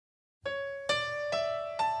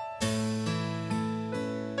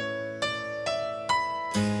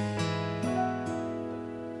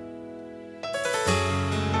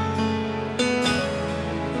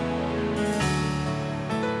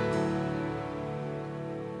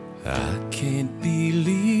I can't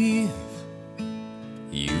believe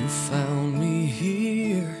you found me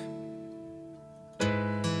here.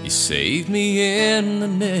 You saved me in the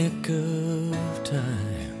nick of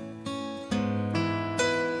time,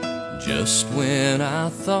 just when I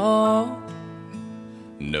thought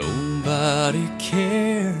nobody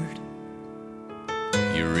cared.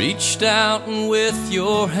 You reached out and with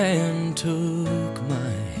your hand took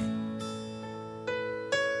mine.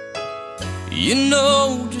 You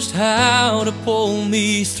know just how to pull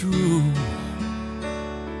me through.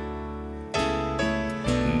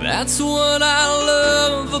 That's what I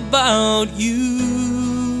love about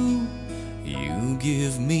you. You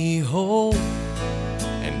give me hope,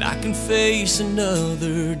 and I can face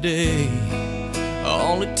another day.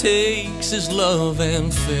 All it takes is love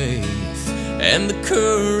and faith, and the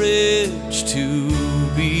courage to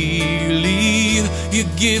believe. You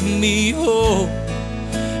give me hope,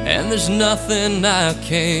 and there's nothing I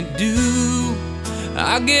can't do.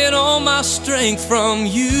 I get all my strength from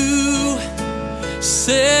you,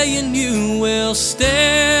 saying you will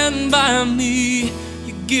stand by me.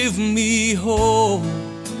 You give me hope.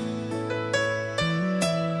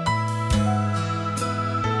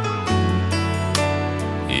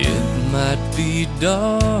 It might be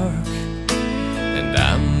dark, and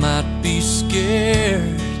I might be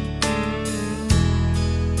scared,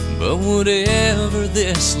 but whatever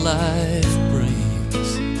this life brings,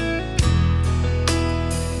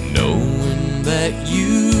 knowing that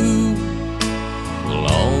you will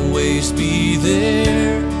always be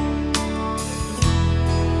there,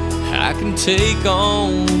 I can take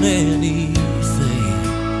on anything.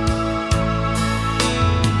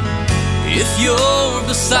 If you're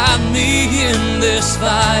beside me in this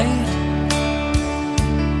fight,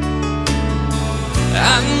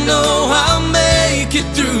 I know I'll make it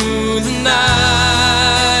through the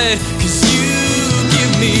night. 'Cause you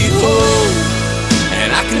give me hope, and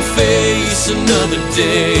I can face another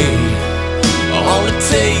day. All it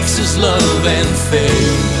takes is love and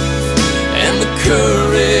faith, and the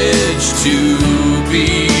courage to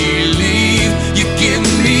believe. You give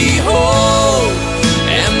me hope,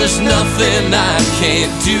 and there's nothing I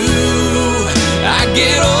can't do. I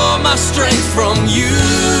get all my strength from you,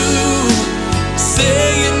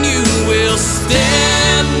 saying you will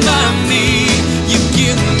stand by me. You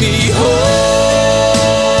give me hope.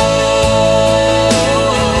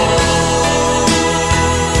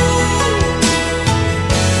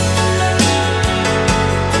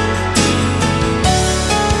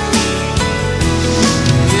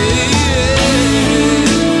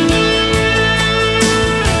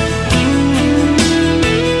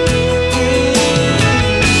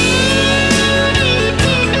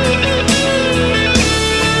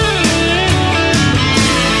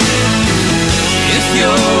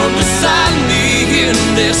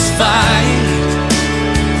 This fight,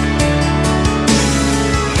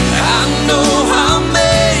 I know I'll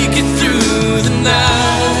make it through the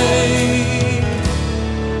night.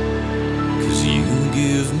 'Cause you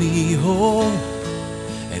give me hope,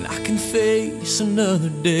 and I can face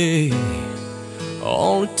another day.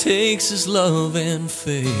 All it takes is love and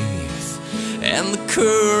faith, and the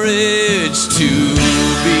courage to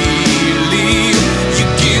believe. You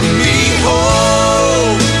give me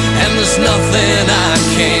hope, and there's nothing I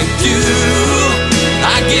can't do.